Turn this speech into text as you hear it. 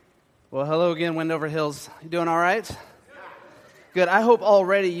Well, hello again, Wendover Hills. You doing all right? Good. I hope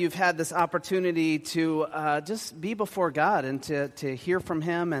already you've had this opportunity to just be before God and to hear from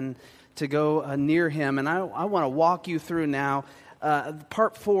Him and to go near Him. And I want to walk you through now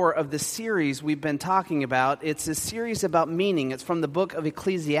part 4 of the series we've been talking about. It's a series about meaning. It's from the book of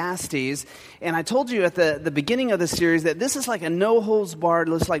Ecclesiastes. And I told you at the beginning of the series that this is like a no-holds-barred,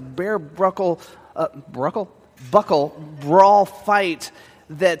 it's like bare buckle brawl fight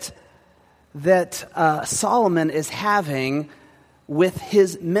that Solomon is having with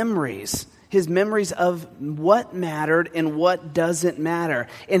his memories of what mattered and what doesn't matter.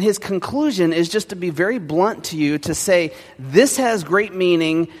 And his conclusion is just to be very blunt to you, to say, this has great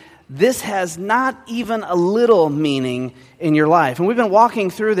meaning, this has not even a little meaning in your life. And we've been walking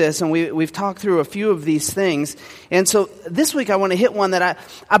through this, and we've talked through a few of these things. And so this week I want to hit one that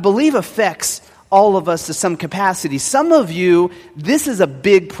I believe affects all of us to some capacity. Some of you, this is a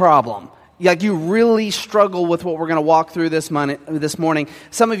big problem. Like, you really struggle with what we're going to walk through this morning.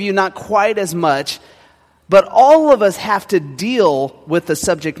 Some of you not quite as much, but all of us have to deal with the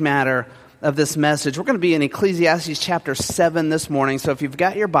subject matter of this message. We're going to be in Ecclesiastes chapter 7 this morning, so if you've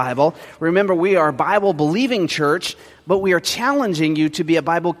got your Bible, remember we are a Bible-believing church, but we are challenging you to be a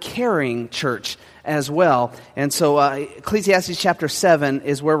Bible-carrying church as well. And so Ecclesiastes chapter 7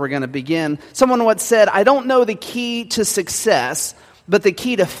 is where we're going to begin. Someone once said, I don't know the key to success, but the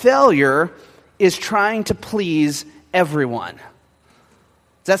key to failure is trying to please everyone.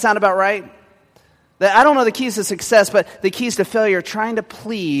 Does that sound about right? I don't know the keys to success, but the keys to failure, trying to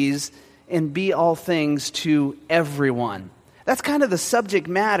please and be all things to everyone. That's kind of the subject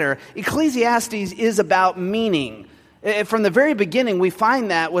matter. Ecclesiastes is about meaning. From the very beginning, we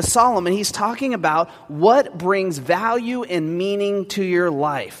find that with Solomon. He's talking about what brings value and meaning to your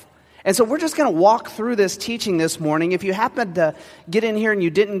life. And so we're just going to walk through this teaching this morning. If you happen to get in here and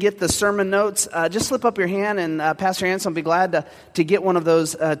you didn't get the sermon notes, just slip up your hand, and Pastor Hanson will be glad to get one of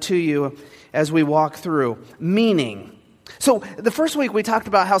those to you as we walk through. Meaning. So the first week we talked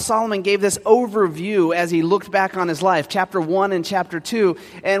about how Solomon gave this overview as he looked back on his life, chapter 1 and chapter 2.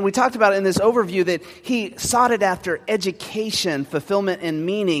 And we talked about in this overview that he sought it after education, fulfillment, and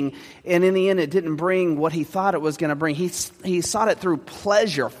meaning. And in the end, it didn't bring what he thought it was going to bring. He sought it through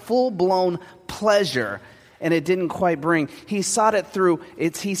pleasure, full-blown pleasure. And it didn't quite bring. He sought it through,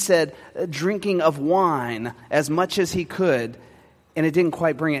 he said, drinking of wine as much as he could. And it didn't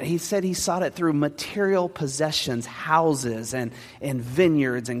quite bring it. He said he sought it through material possessions, houses and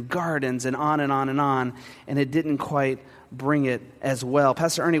vineyards and gardens and on and on and on. And it didn't quite bring it as well.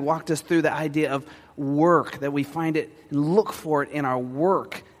 Pastor Ernie walked us through the idea of work, that we find it and look for it in our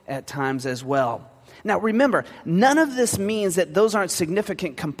work at times as well. Now remember, none of this means that those aren't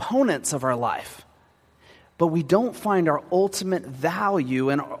significant components of our life. But we don't find our ultimate value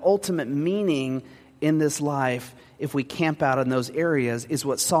and our ultimate meaning in this life if we camp out in those areas, is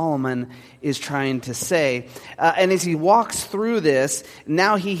what Solomon is trying to say. And as he walks through this,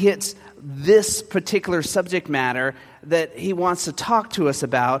 now he hits this particular subject matter that he wants to talk to us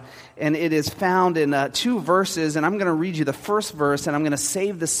about. And it is found in 2 verses. And I'm going to read you the first verse, and I'm going to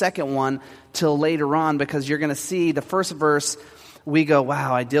save the second one till later on, because you're going to see the first verse, we go,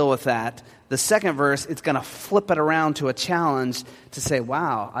 wow, I deal with that. The second verse, it's going to flip it around to a challenge to say,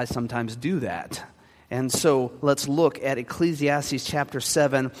 wow, I sometimes do that. And so let's look at Ecclesiastes chapter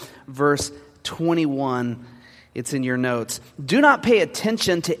 7, verse 21. It's in your notes. Do not pay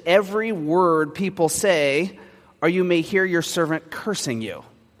attention to every word people say, or you may hear your servant cursing you.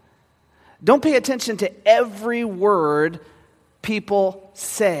 Don't pay attention to every word people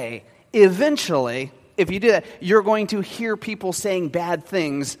say. Eventually, if you do that, you're going to hear people saying bad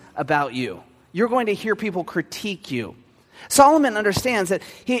things about you. You're going to hear people critique you. Solomon understands that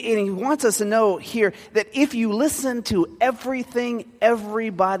he wants us to know here that if you listen to everything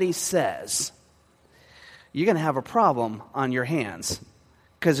everybody says, you're going to have a problem on your hands,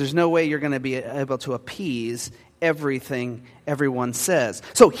 because there's no way you're going to be able to appease everything everyone says.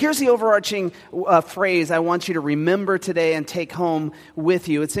 So here's the overarching phrase I want you to remember today and take home with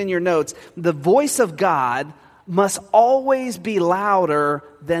you. It's in your notes. The voice of God must always be louder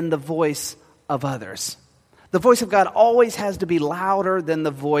than the voice of others. The voice of God always has to be louder than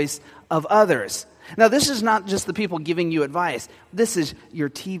the voice of others. Now, this is not just the people giving you advice. This is your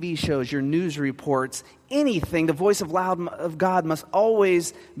TV shows, your news reports, anything. The voice of God must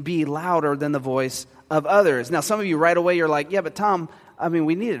always be louder than the voice of others. Now, some of you right away, you're like, yeah, but Tom,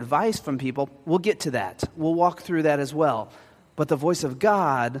 we need advice from people. We'll get to that. We'll walk through that as well. But the voice of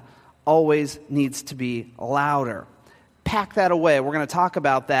God always needs to be louder. Pack that away. We're going to talk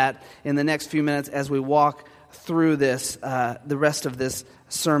about that in the next few minutes as we walk through this, the rest of this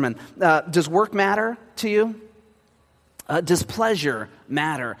sermon. Does work matter to you? Does pleasure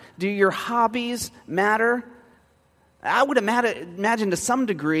matter? Do your hobbies matter? I would imagine to some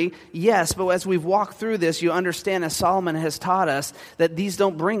degree, yes, but as we've walked through this, you understand, as Solomon has taught us, that these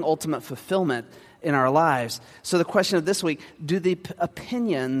don't bring ultimate fulfillment in our lives. So the question of this week, do the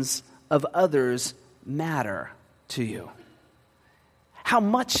opinions of others matter to you? How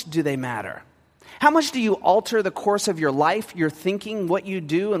much do they matter? How much do you alter the course of your life, your thinking, what you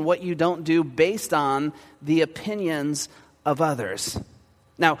do and what you don't do based on the opinions of others?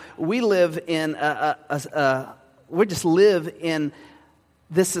 Now, we live in we just live in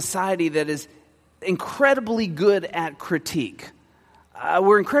this society that is incredibly good at critique.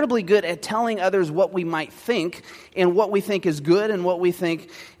 We're incredibly good at telling others what we might think and what we think is good and what we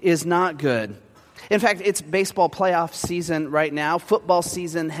think is not good. In fact, it's baseball playoff season right now. Football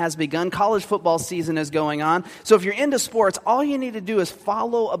season has begun. College football season is going on. So if you're into sports, all you need to do is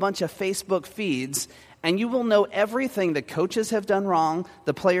follow a bunch of Facebook feeds, and you will know everything the coaches have done wrong,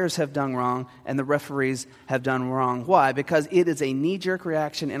 the players have done wrong, and the referees have done wrong. Why? Because it is a knee-jerk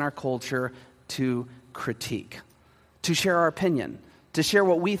reaction in our culture to critique, to share our opinion, to share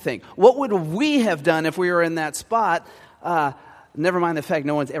what we think. What would we have done if we were in that spot? Never mind the fact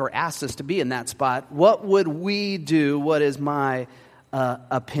no one's ever asked us to be in that spot. What would we do? What is my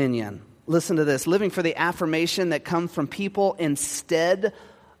opinion? Listen to this. Living for the affirmation that comes from people instead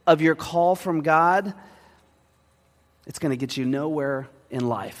of your call from God, it's going to get you nowhere in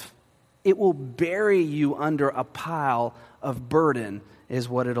life. It will bury you under a pile of burden is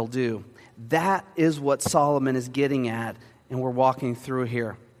what it'll do. That is what Solomon is getting at, and we're walking through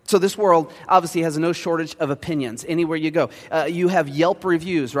here. So this world obviously has no shortage of opinions anywhere you go. You have Yelp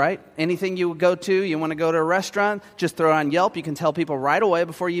reviews, right? Anything you go to, you want to go to a restaurant, just throw it on Yelp. You can tell people right away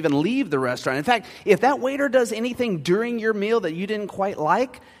before you even leave the restaurant. In fact, if that waiter does anything during your meal that you didn't quite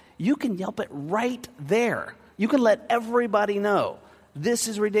like, you can Yelp it right there. You can let everybody know, this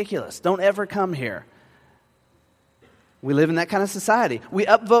is ridiculous. Don't ever come here. We live in that kind of society. We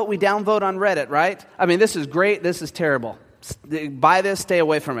upvote, we downvote on Reddit, right? I mean, this is great, this is terrible. Buy this, stay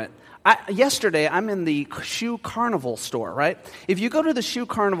away from it. Yesterday, I'm in the Shoe Carnival store, right? If you go to the Shoe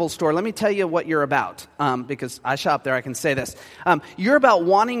Carnival store, let me tell you what you're about, because I shop there, I can say this. You're about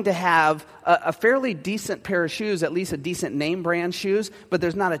wanting to have a fairly decent pair of shoes, at least a decent name brand shoes, but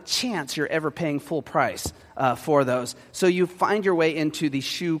there's not a chance you're ever paying full price for those. So you find your way into the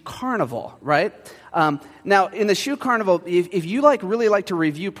Shoe Carnival, right? Now, in the Shoe Carnival, if you really like to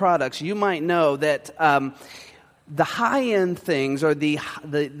review products, you might know that the high-end things or the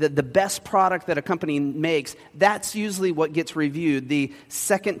best product that a company makes, that's usually what gets reviewed. The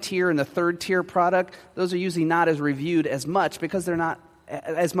second tier and the third tier product, those are usually not as reviewed as much because they're not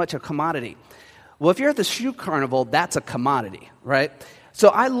as much a commodity. Well, if you're at the Shoe Carnival, that's a commodity, right? So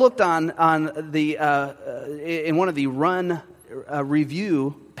I looked on the in one of the run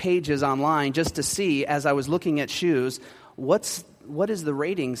review pages online just to see, as I was looking at shoes, what is the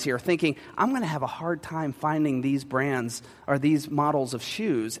ratings here, thinking, I'm going to have a hard time finding these brands or these models of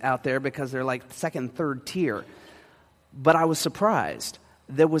shoes out there because they're like second, third tier. But I was surprised.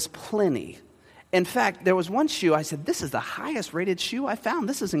 There was plenty. In fact, there was one shoe, I said, this is the highest rated shoe I found.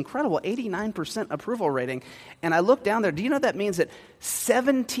 This is incredible, 89% approval rating. And I looked down there. Do you know that means that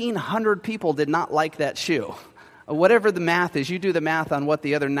 1,700 people did not like that shoe? Whatever the math is, you do the math on what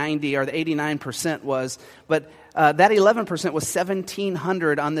the other 90 or the 89% was. But that 11% was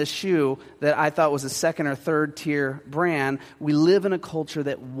 1,700 on this shoe that I thought was a second or third tier brand. We live in a culture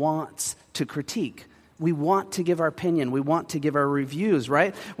that wants to critique. We want to give our opinion. We want to give our reviews,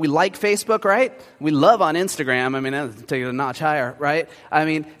 right? We like Facebook, right? We love on Instagram. I mean, that'll take it a notch higher, right? I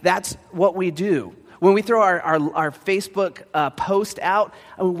mean, that's what we do. When we throw our Facebook post out,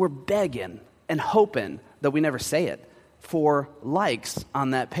 we're begging and hoping that we never say it for likes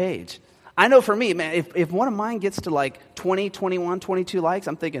on that page. I know for me, man, if one of mine gets to like 20, 21, 22 likes,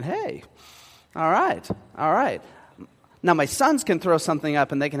 I'm thinking, hey, all right. Now, my sons can throw something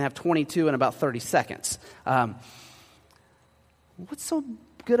up and they can have 22 in about 30 seconds. What's so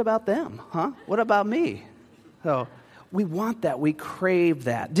good about them, huh? What about me? So we want that. We crave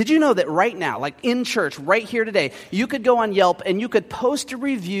that. Did you know that right now, like in church, right here today, you could go on Yelp and you could post a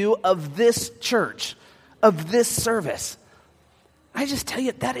review of this church, of this service? I just tell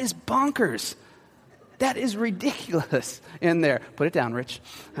you, that is bonkers. That is ridiculous in there. Put it down, Rich.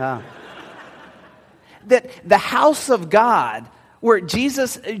 That the house of God, where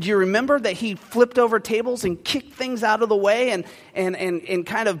Jesus, do you remember that he flipped over tables and kicked things out of the way and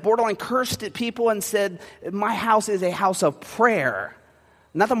kind of borderline cursed at people and said, my house is a house of prayer,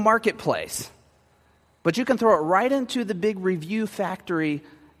 not the marketplace. But you can throw it right into the big review factory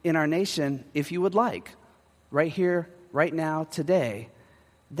in our nation if you would like. Right here, right now, today.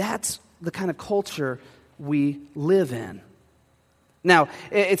 That's the kind of culture we live in. Now,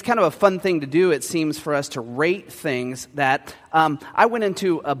 it's kind of a fun thing to do, it seems, for us to rate things that... I went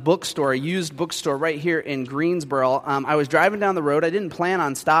into a bookstore, a used bookstore right here in Greensboro. I was driving down the road. I didn't plan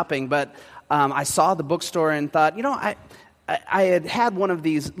on stopping, but I saw the bookstore and thought, I had one of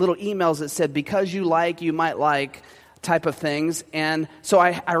these little emails that said, because you might like type of things. And so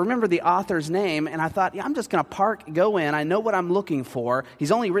I remember the author's name, and I thought, I'm just going to go in. I know what I'm looking for.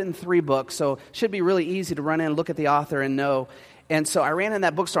 He's only written 3 books, so it should be really easy to run in and look at the author and know. And so I ran in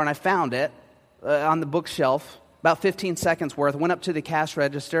that bookstore, and I found it on the bookshelf, about 15 seconds worth, went up to the cash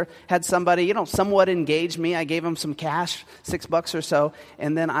register, had somebody, somewhat engage me. I gave him some cash, $6 or so,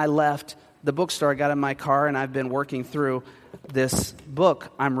 and then I left the bookstore. I got in my car, and I've been working through this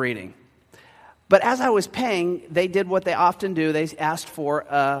book I'm reading. But as I was paying, they did what they often do. They asked for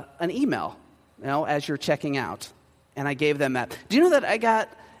an email, as you're checking out. And I gave them that. Do you know that I got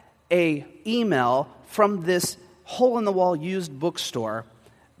an email from this hole-in-the-wall used bookstore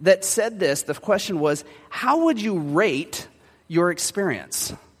that said this? The question was, how would you rate your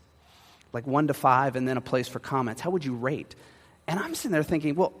experience? Like 1 to 5 and then a place for comments. How would you rate? And I'm sitting there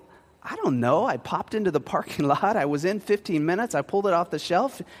thinking, well, I don't know. I popped into the parking lot. I was in 15 minutes. I pulled it off the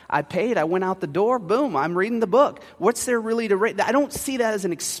shelf. I paid. I went out the door. Boom, I'm reading the book. What's there really to rate? I don't see that as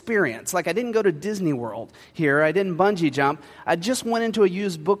an experience. Like I didn't go to Disney World here. I didn't bungee jump. I just went into a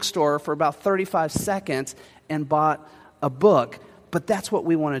used bookstore for about 35 seconds and bought a book. But that's what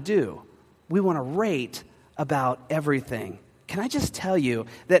we want to do. We want to rate about everything. Can I just tell you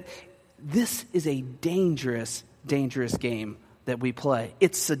that this is a dangerous, dangerous game that we play.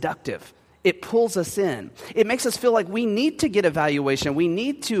 It's seductive. It pulls us in. It makes us feel like we need to get evaluation. We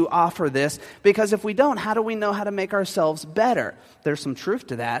need to offer this, because if we don't, how do we know how to make ourselves better? There's some truth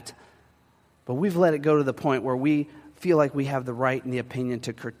to that, but we've let it go to the point where we feel like we have the right and the opinion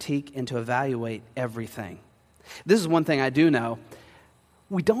to critique and to evaluate everything. This is one thing I do know.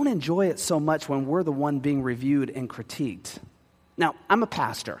 We don't enjoy it so much when we're the one being reviewed and critiqued. Now, I'm a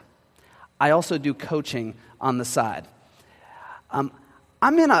pastor. I also do coaching on the side.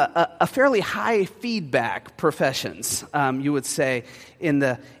 I'm in a fairly high feedback professions, you would say, in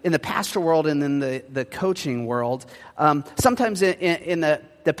the pastor world and in the coaching world. Sometimes in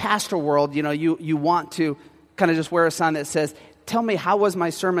the pastor world, you want to kind of just wear a sign that says, "Tell me, how was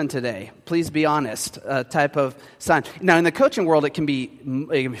my sermon today? Please be honest," type of sign. Now, in the coaching world, it can be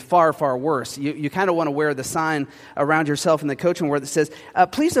far, far worse. You kind of want to wear the sign around yourself in the coaching world that says,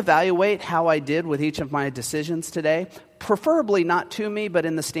 "Please evaluate how I did with each of my decisions today. Preferably not to me, but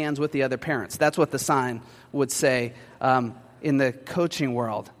in the stands with the other parents." That's what the sign would say in the coaching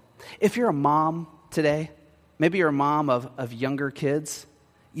world. If you're a mom today, maybe you're a mom of younger kids,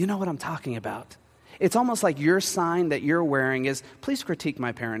 you know what I'm talking about. It's almost like your sign that you're wearing is, "Please critique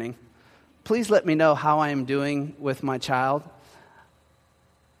my parenting. Please let me know how I am doing with my child."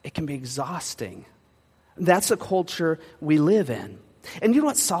 It can be exhausting. That's the culture we live in. And you know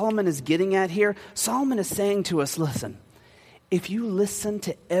what Solomon is getting at here? Solomon is saying to us, listen, if you listen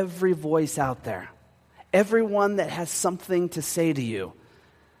to every voice out there, everyone that has something to say to you,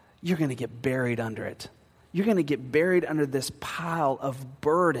 you're going to get buried under it. You're going to get buried under this pile of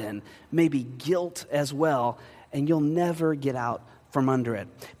burden, maybe guilt as well, and you'll never get out from under it.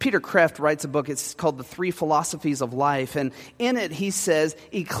 Peter Kreeft writes a book, it's called The 3 Philosophies of Life, and in it he says,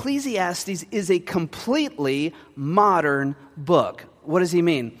 Ecclesiastes is a completely modern book. What does he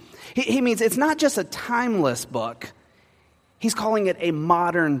mean? He means it's not just a timeless book. He's calling it a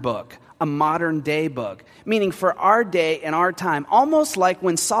modern book, a modern day book, meaning for our day and our time, almost like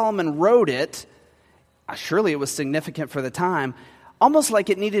when Solomon wrote it. Surely it was significant for the time, almost like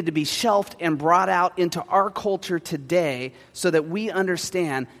it needed to be shelved and brought out into our culture today so that we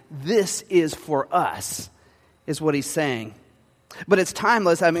understand this is for us, is what he's saying. But it's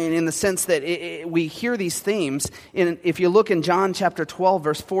timeless, in the sense that we hear these themes. If you look in John chapter 12,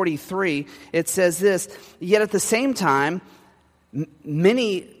 verse 43, it says this, "Yet at the same time,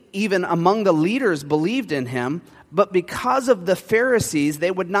 many even among the leaders believed in him, but because of the Pharisees,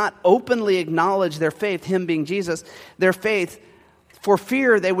 they would not openly acknowledge their faith," him being Jesus, their faith, "for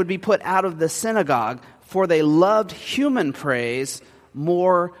fear they would be put out of the synagogue, for they loved human praise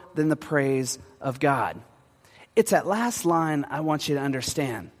more than the praise of God." It's that last line I want you to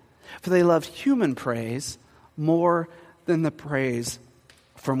understand. For they loved human praise more than the praise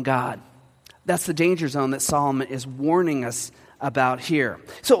from God. That's the danger zone that Solomon is warning us about here.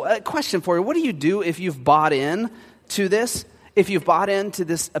 So a question for you, what do you do if you've bought in to this if you've bought into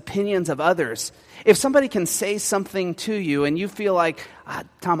this opinions of others, if somebody can say something to you and you feel like,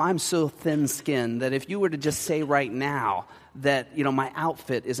 Tom, I'm so thin-skinned that if you were to just say right now that, my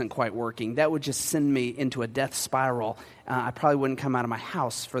outfit isn't quite working, that would just send me into a death spiral. I probably wouldn't come out of my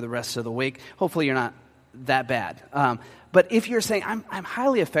house for the rest of the week. Hopefully you're not that bad. But if you're saying, I'm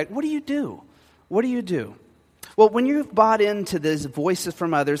highly affected, what do you do? What do you do? Well, when you've bought into these voices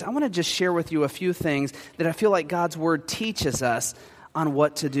from others, I want to just share with you a few things that I feel like God's Word teaches us on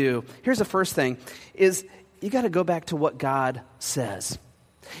what to do. Here's the first thing, is you got to go back to what God says.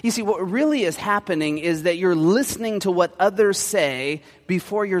 You see, what really is happening is that you're listening to what others say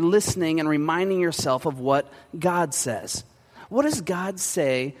before you're listening and reminding yourself of what God says. What does God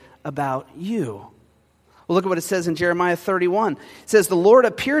say about you? Well, look at what it says in Jeremiah 31. It says, the Lord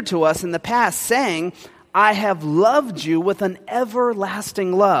appeared to us in the past saying, I have loved you with an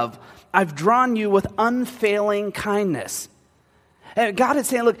everlasting love. I've drawn you with unfailing kindness. And God is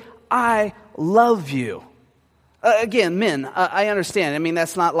saying, look, I love you. Again, men, I understand. I mean,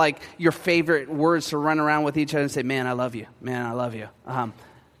 that's not like your favorite words to run around with each other and say, man, I love you. Man, I love you.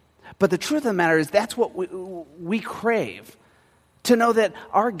 But the truth of the matter is that's what we crave, to know that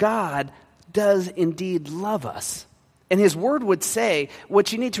our God does indeed love us. And his word would say,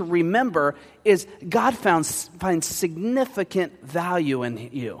 what you need to remember is God finds significant value in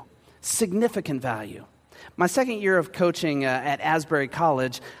you. Significant value. My second year of coaching at Asbury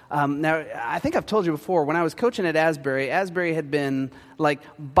College, now I think I've told you before, when I was coaching at Asbury had been like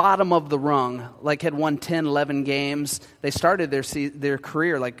bottom of the rung, like had won 10, 11 games. They started their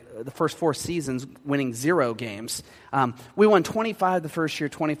career, like the first 4 seasons, winning 0 games. We won 25 the first year,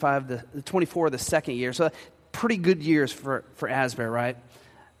 24 the second year. So pretty good years for Asbury, right?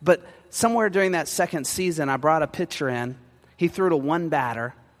 But somewhere during that second season, I brought a pitcher in. He threw to one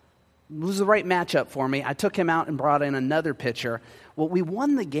batter. It was the right matchup for me. I took him out and brought in another pitcher. Well, we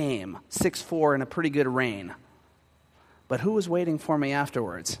won the game 6-4 in a pretty good rain. But who was waiting for me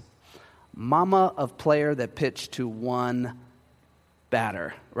afterwards? Mama of player that pitched to one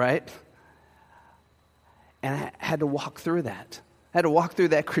batter, right? And I had to walk through that. I had to walk through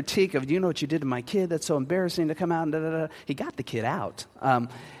that critique of, do you know what you did to my kid? That's so embarrassing to come out and da-da-da. He got the kid out.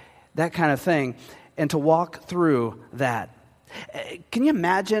 That kind of thing. And to walk through that. Can you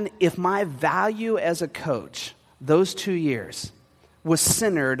imagine if my value as a coach those 2 years was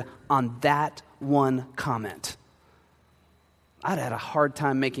centered on that one comment? I'd had a hard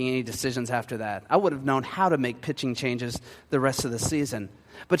time making any decisions after that. I would have known how to make pitching changes the rest of the season.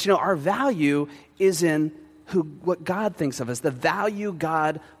 But our value is in what God thinks of us, the value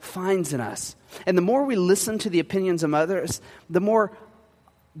God finds in us. And the more we listen to the opinions of others, the more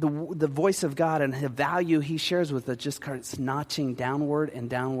the voice of God and the value he shares with us just starts notching downward and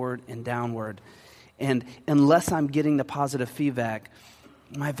downward and downward. And unless I'm getting the positive feedback,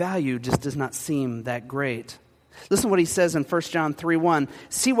 my value just does not seem that great. Listen to what he says in 1 John 3:1.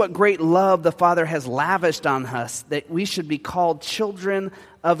 See what great love the Father has lavished on us, that we should be called children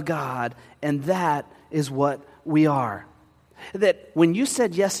of God, and that is what we are. That when you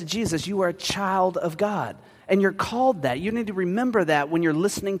said yes to Jesus, you are a child of God. And you're called that. You need to remember that when you're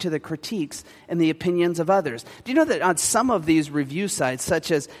listening to the critiques and the opinions of others. Do you know that on some of these review sites, such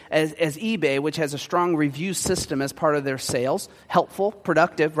as eBay, which has a strong review system as part of their sales, helpful,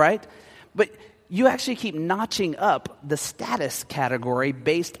 productive, right? But you actually keep notching up the status category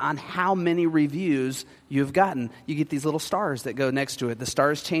based on how many reviews you've gotten. You get these little stars that go next to it. The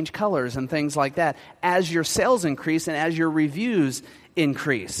stars change colors and things like that as your sales increase and as your reviews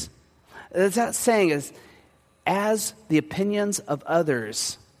increase. What that's saying is, as the opinions of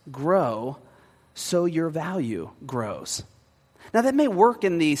others grow, so your value grows. Now, that may work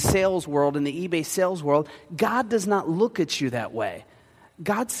in the sales world, in the eBay sales world. God does not look at you that way.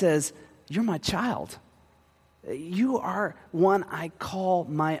 God says, you're my child. You are one I call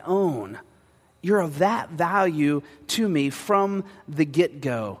my own. You're of that value to me from the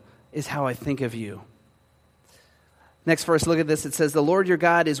get-go, is how I think of you. Next verse, look at this. It says, the Lord your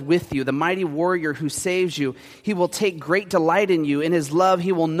God is with you, the mighty warrior who saves you. He will take great delight in you. In his love,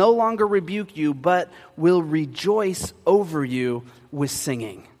 he will no longer rebuke you, but will rejoice over you with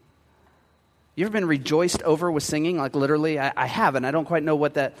singing. You ever been rejoiced over with singing? Like literally, I haven't. I don't quite know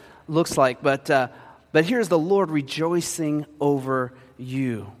what that looks like. But here's the Lord rejoicing over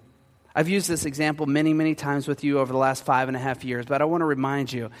you. I've used this example many, many times with you over the last 5.5 years, but I want to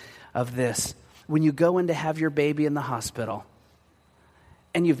remind you of this. When you go in to have your baby in the hospital,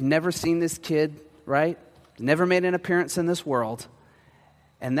 and you've never seen this kid, right? Never made an appearance in this world,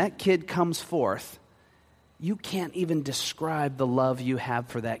 and that kid comes forth, you can't even describe the love you have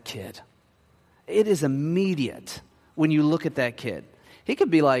for that kid. It is immediate when you look at that kid. He could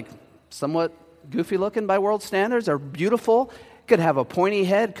be like somewhat goofy looking by world standards, or beautiful, could have a pointy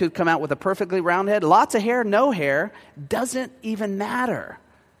head, could come out with a perfectly round head, lots of hair, no hair, doesn't even matter.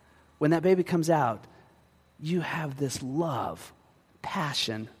 When that baby comes out, you have this love,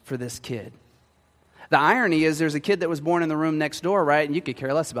 passion for this kid. The irony is there's a kid that was born in the room next door, right? And you could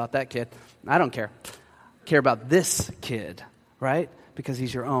care less about that kid. I don't care. I care about this kid, right? Because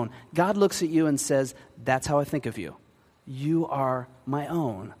he's your own. God looks at you and says, that's how I think of you. You are my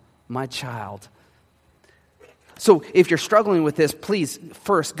own, my child. So if you're struggling with this, please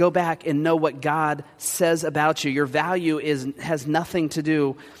first go back and know what God says about you. Your value has nothing to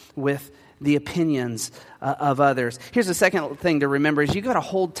do with the opinions of others. Here's the second thing to remember is you got to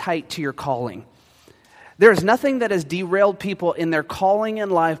hold tight to your calling. There is nothing that has derailed people in their calling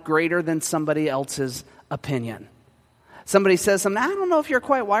in life greater than somebody else's opinion. Somebody says something, I don't know if you're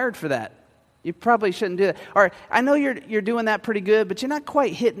quite wired for that. You probably shouldn't do that. Or, I know you're doing that pretty good, but you're not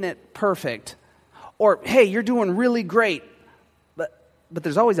quite hitting it perfect. Or, hey, you're doing really great, but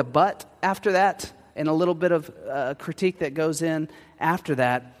there's always a but after that, and a little bit of critique that goes in after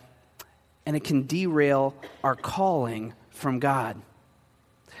that, and it can derail our calling from God.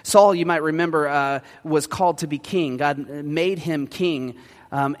 Saul, you might remember, was called to be king. God made him king.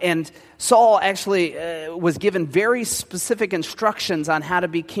 And Saul actually was given very specific instructions on how to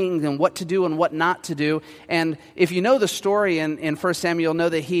be king and what to do and what not to do. And if you know the story in 1 Samuel, you'll know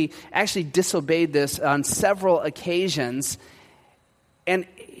that he actually disobeyed this on several occasions. And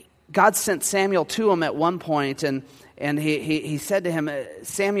God sent Samuel to him at one point, and he said to him,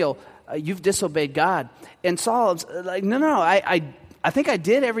 Samuel, you've disobeyed God. And Saul's like, no, I think I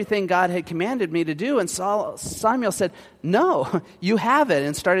did everything God had commanded me to do. And Samuel said, no, you haven't,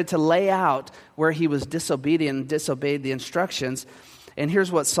 and started to lay out where he was disobedient and disobeyed the instructions. And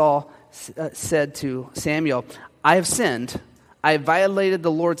here's what Saul said to Samuel, I have sinned. I have violated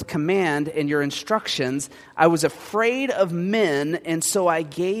the Lord's command and your instructions. I was afraid of men, and so I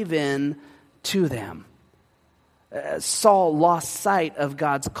gave in to them. Saul lost sight of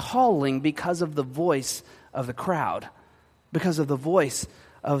God's calling because of the voice of the crowd, because of the voice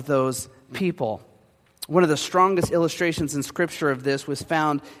of those people. One of the strongest illustrations in Scripture of this was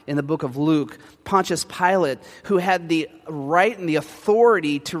found in the book of Luke. Pontius Pilate, who had the right and the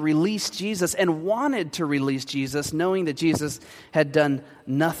authority to release Jesus and wanted to release Jesus, knowing that Jesus had done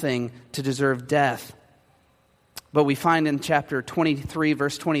nothing to deserve death. But we find in chapter 23,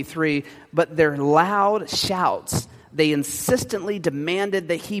 verse 23, but their loud shouts, they insistently demanded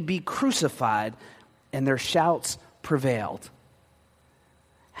that he be crucified, and their shouts prevailed.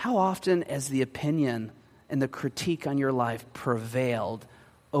 How often has the opinion and the critique on your life prevailed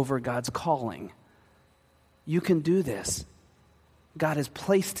over God's calling? You can do this. God has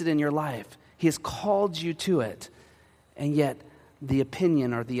placed it in your life. He has called you to it. And yet the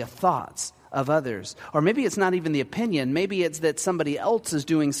opinion or the thoughts of others, or maybe it's not even the opinion, maybe it's that somebody else is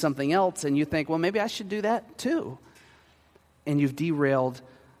doing something else and you think, well, maybe I should do that too. And you've derailed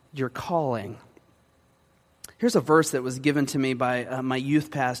your calling. Here's a verse that was given to me by my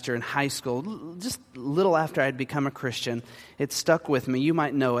youth pastor in high school, just a little after I had become a Christian. It stuck with me. You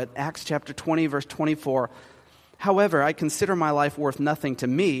might know it. Acts chapter 20, verse 24. However, I consider my life worth nothing to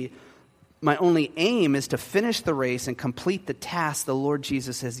me. My only aim is to finish the race and complete the task the Lord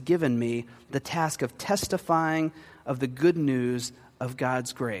Jesus has given me, the task of testifying of the good news of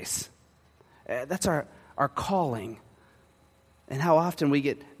God's grace. That's our calling. And how often we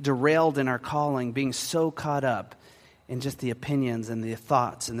get derailed in our calling, being so caught up in just the opinions and the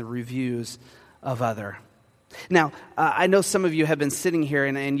thoughts and the reviews of other. Now, I know some of you have been sitting here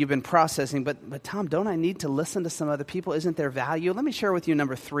and you've been processing, but Tom, don't I need to listen to some other people? Isn't there value? Let me share with you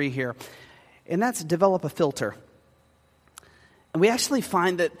number 3 here, and that's develop a filter. And we actually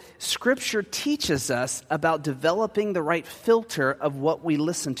find that Scripture teaches us about developing the right filter of what we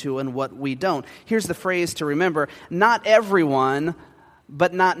listen to and what we don't. Here's the phrase to remember: not everyone,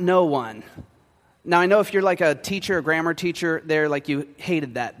 but not no one. Now, I know if you're like a teacher, a grammar teacher, there, like you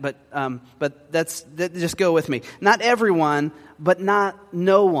hated that, but just go with me. Not everyone, but not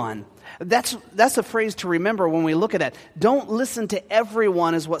no one. That's a phrase to remember when we look at that. Don't listen to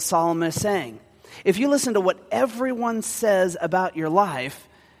everyone is what Solomon is saying. If you listen to what everyone says about your life,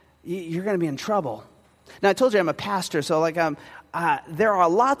 you're going to be in trouble. Now, I told you I'm a pastor, so there are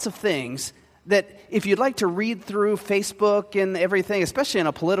lots of things that if you'd like to read through Facebook and everything, especially in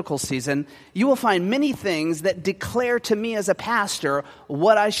a political season, you will find many things that declare to me as a pastor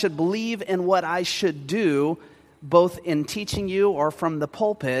what I should believe and what I should do, both in teaching you or from the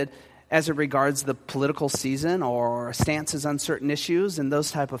pulpit, as it regards the political season or stances on certain issues and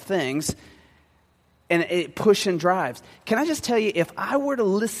those type of things. and it push and drives. Can I just tell you, if I were to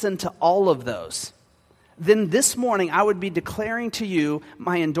listen to all of those, then this morning I would be declaring to you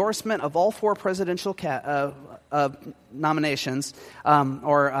my endorsement of all 4 presidential nominations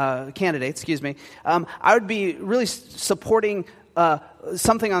or candidates, I would be really supporting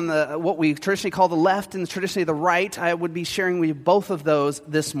something on what we traditionally call the left and traditionally the right. I would be sharing with you both of those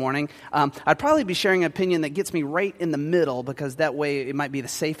this morning. I'd probably be sharing an opinion that gets me right in the middle, because that way it might be the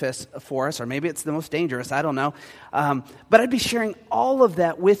safest for us, or maybe it's the most dangerous. I don't know. But I'd be sharing all of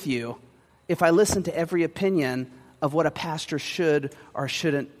that with you if I listened to every opinion of what a pastor should or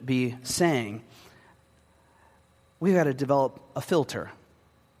shouldn't be saying. We've got to develop a filter.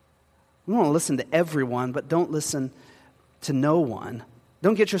 We want to listen to everyone, but don't listen to no one.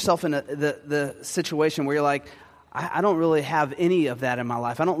 Don't get yourself in the situation where you're like, I don't really have any of that in my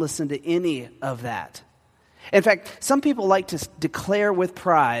life. I don't listen to any of that. In fact, some people like to declare with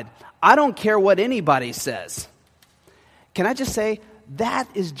pride, I don't care what anybody says. Can I just say, that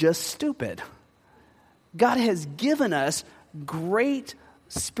is just stupid. God has given us great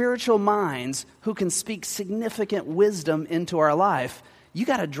spiritual minds who can speak significant wisdom into our life. You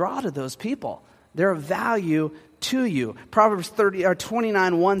got to draw to those people. They're of value to you. Proverbs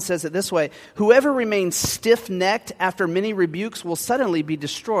 29:1 says it this way: whoever remains stiff-necked after many rebukes will suddenly be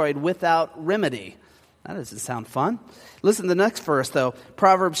destroyed without remedy. That doesn't sound fun. Listen to the next verse, though.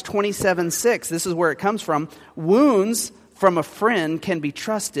 Proverbs 27:6. This is where it comes from. Wounds from a friend can be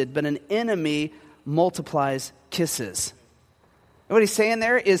trusted, but an enemy multiplies kisses. And what he's saying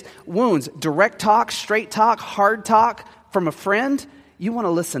there is wounds, direct talk, straight talk, hard talk from a friend. You want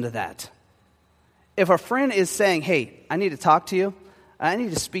to listen to that. If a friend is saying, hey, I need to talk to you, I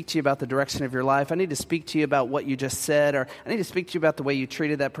need to speak to you about the direction of your life, I need to speak to you about what you just said, or I need to speak to you about the way you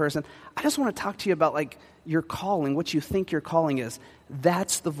treated that person, I just want to talk to you about like your calling, what you think your calling is.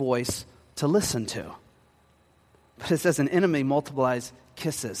 That's the voice to listen to. But it says an enemy multiplies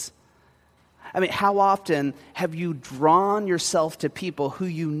kisses. I mean, how often have you drawn yourself to people who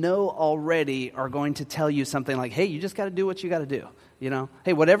you know already are going to tell you something like, hey, you just got to do what you got to do. You know,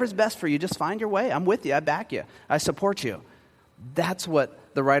 hey, whatever's best for you, just find your way. I'm with you. I back you. I support you. That's what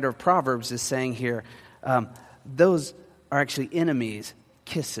the writer of Proverbs is saying here. Those are actually enemies'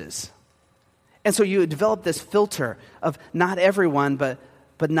 kisses. And so you develop this filter of not everyone, but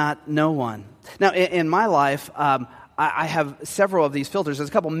not no one. Now, in my life, I have several of these filters. There's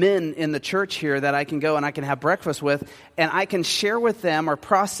a couple men in the church here that I can go and I can have breakfast with, and I can share with them or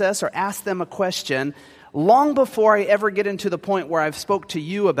process or ask them a question long before I ever get into the point where I've spoke to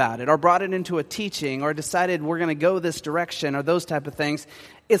you about it or brought it into a teaching or decided we're going to go this direction or those type of things.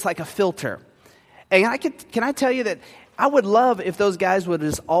 It's like a filter. And can I tell you that I would love if those guys would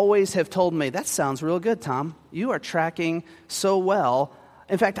just always have told me, that sounds real good, Tom. You are tracking so well.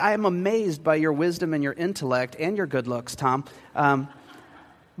 In fact, I am amazed by your wisdom and your intellect and your good looks, Tom.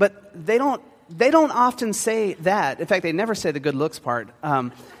 But they don't often say that. In fact, they never say the good looks part.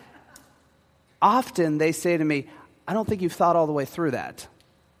 Often they say to me, I don't think you've thought all the way through that.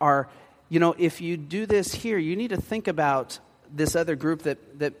 Or, if you do this here, you need to think about this other group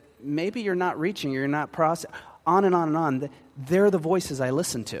that maybe you're not reaching, you're not processing, on and on and on. They're the voices I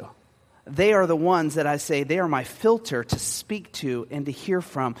listen to. They are the ones that I say, they are my filter to speak to and to hear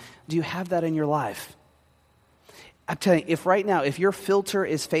from. Do you have that in your life? I'm telling you, if your filter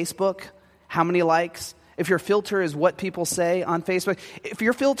is Facebook, how many likes? If your filter is what people say on Facebook, if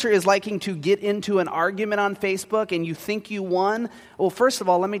your filter is liking to get into an argument on Facebook and you think you won, well, first of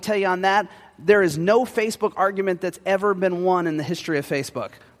all, let me tell you on that, there is no Facebook argument that's ever been won in the history of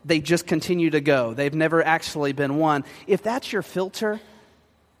Facebook. They just continue to go. They've never actually been won. If that's your filter,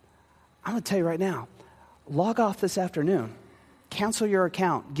 I'm going to tell you right now, log off this afternoon. Cancel your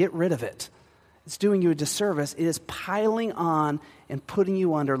account. Get rid of it. It's doing you a disservice. It is piling on and putting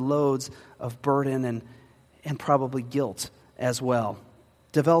you under loads of burden and probably guilt as well.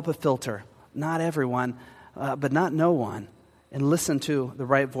 Develop a filter. Not everyone, but not no one. And listen to the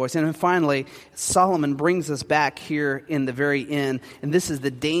right voice. And then finally, Solomon brings us back here in the very end. And this is the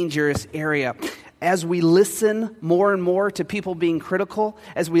dangerous area. As we listen more and more to people being critical,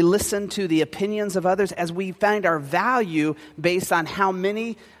 as we listen to the opinions of others, as we find our value based on how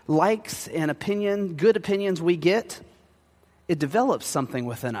many likes and good opinions we get, it develops something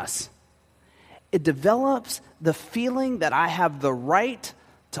within us. It develops the feeling that I have the right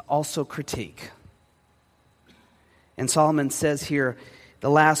to also critique. And Solomon says here, the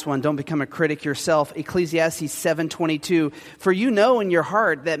last one, don't become a critic yourself. Ecclesiastes 7:22, for you know in your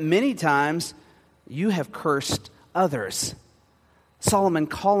heart that many times you have cursed others. Solomon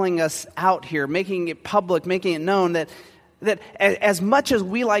calling us out here, making it public, making it known that That as much as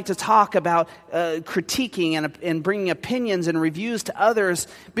we like to talk about critiquing and bringing opinions and reviews to others,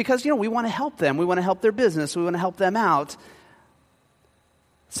 because, we want to help them. We want to help their business. We want to help them out.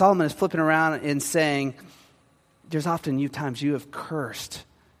 Solomon is flipping around and saying, there's often times you have cursed.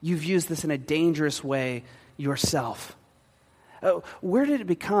 You've used this in a dangerous way yourself. Where did it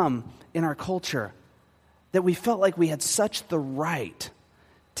become in our culture that we felt like we had such the right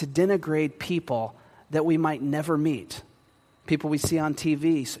to denigrate people that we might never meet? People we see on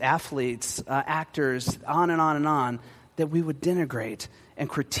TV, athletes, actors, on and on and on, that we would denigrate and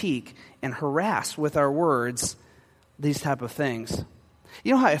critique and harass with our words, these type of things.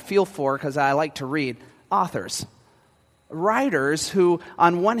 You know how I feel for, because I like to read, authors. Writers who,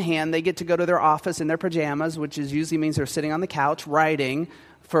 on one hand, they get to go to their office in their pajamas, which usually means they're sitting on the couch writing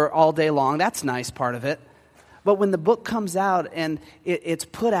for all day long. That's a nice part of it. But when the book comes out and it's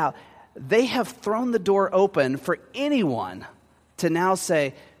put out, they have thrown the door open for anyone to now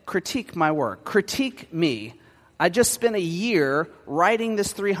say, critique my work, critique me. I just spent a year writing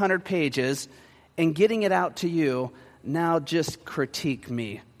this 300 pages and getting it out to you. Now just critique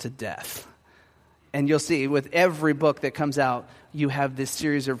me to death. And you'll see with every book that comes out, you have this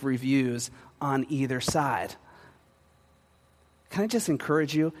series of reviews on either side. Can I just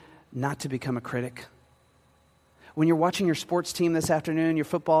encourage you not to become a critic? When you're watching your sports team this afternoon, your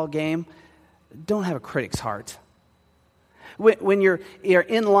football game, don't have a critic's heart. When you're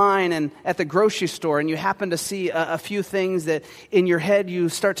in line and at the grocery store and you happen to see a few things that in your head you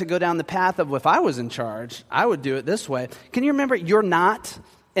start to go down the path of, well, if I was in charge, I would do it this way. Can you remember, you're not,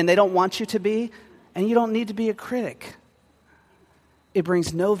 and they don't want you to be, and you don't need to be a critic. It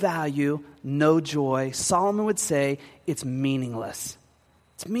brings no value, no joy. Solomon would say it's meaningless.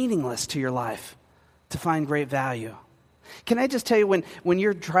 It's meaningless to your life to find great value. Can I just tell you, when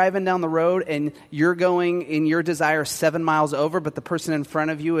you're driving down the road and you're going in your desire 7 miles over, but the person in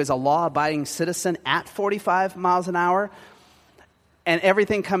front of you is a law-abiding citizen at 45 miles an hour, and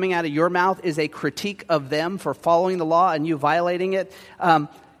everything coming out of your mouth is a critique of them for following the law and you violating it,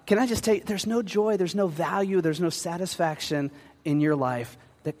 can I just tell you, there's no joy, there's no value, there's no satisfaction in your life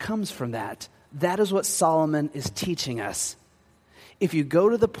that comes from that. That is what Solomon is teaching us. If you go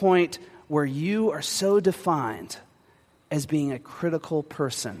to the point where you are so defined as being a critical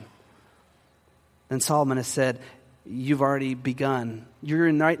person, then Solomon has said, you've already begun.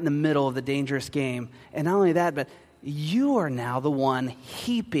 You're right in the middle of the dangerous game. And not only that, but you are now the one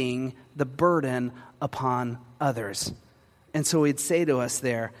heaping the burden upon others. And so he'd say to us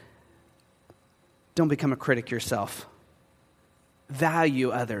there, don't become a critic yourself.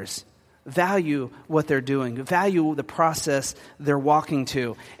 Value others. Value what they're doing. Value the process they're walking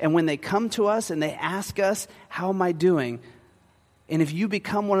to. And when they come to us and they ask us, how am I doing? And if you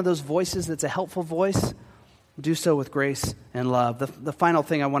become one of those voices that's a helpful voice, do so with grace and love. The final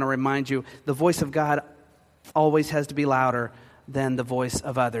thing I want to remind you, the voice of God always has to be louder than the voice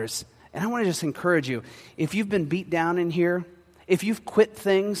of others. And I want to just encourage you, if you've been beat down in here, if you've quit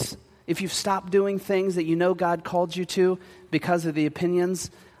things, if you've stopped doing things that you know God called you to because of the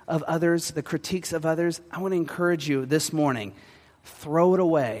opinions of others, the critiques of others, I want to encourage you this morning, throw it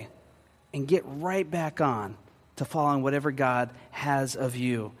away and get right back on to following whatever God has of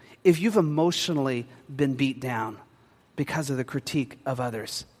you. If you've emotionally been beat down because of the critique of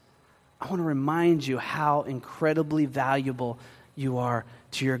others, I want to remind you how incredibly valuable you are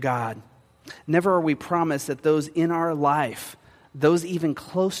to your God. Never are we promised that those in our life, those even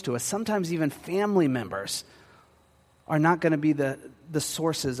close to us, sometimes even family members, are not going to be the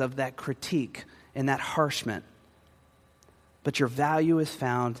sources of that critique and that harshment. But your value is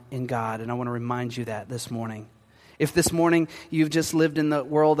found in God, and I want to remind you that this morning. If this morning you've just lived in the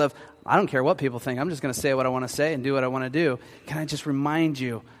world of, I don't care what people think, I'm just going to say what I want to say and do what I want to do, can I just remind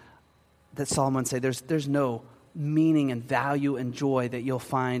you that Solomon said there's no meaning and value and joy that you'll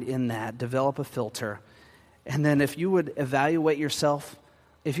find in that. Develop a filter. And then if you would evaluate yourself,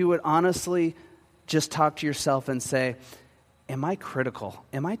 if you would honestly just talk to yourself and say, am I critical?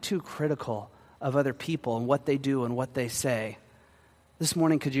 Am I too critical of other people and what they do and what they say? This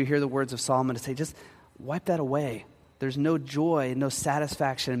morning, could you hear the words of Solomon to say, just wipe that away. There's no joy, no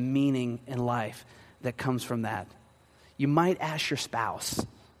satisfaction and meaning in life that comes from that. You might ask your spouse,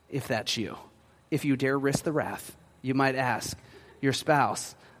 if that's you. If you dare risk the wrath, you might ask your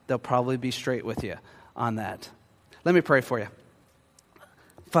spouse. They'll probably be straight with you on that. Let me pray for you.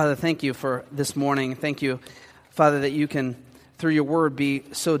 Father, thank you for this morning. Thank you, Father, that you can, through your word, be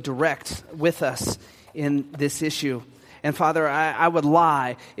so direct with us in this issue. And Father, I would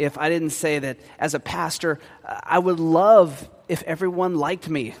lie if I didn't say that as a pastor, I would love if everyone liked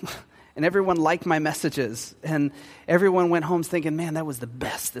me and everyone liked my messages, and everyone went home thinking, man, that was the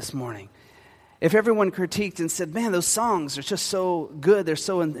best this morning. If everyone critiqued and said, man, those songs are just so good, they're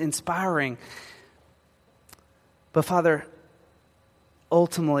so inspiring. But Father,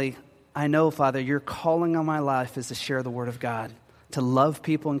 ultimately, I know, Father, your calling on my life is to share the Word of God, to love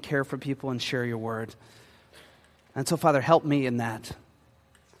people and care for people and share your Word. And so, Father, help me in that.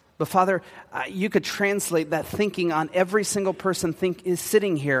 But Father, you could translate that thinking on every single person is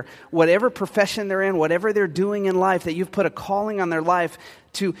sitting here, whatever profession they're in, whatever they're doing in life, that you've put a calling on their life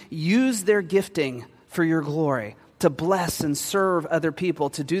to use their gifting for your glory, to bless and serve other people,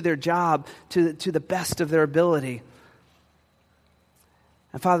 to do their job to the best of their ability.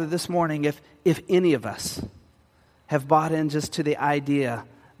 And Father, this morning, if any of us have bought in just to the idea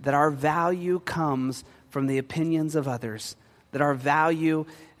that our value comes from the opinions of others, that our value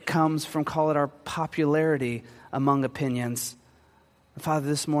comes from, call it, our popularity among opinions. Father,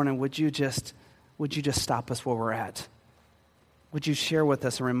 this morning, would you just stop us where we're at? Would you share with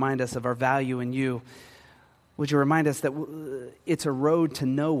us and remind us of our value in you? Would you remind us that it's a road to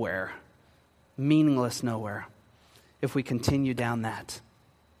nowhere, meaningless nowhere, if we continue down that?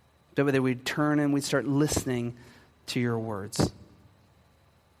 That we turn and we start listening to your words.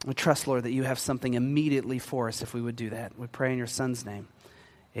 We trust, Lord, that you have something immediately for us if we would do that. We pray in your Son's name.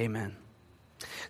 Amen.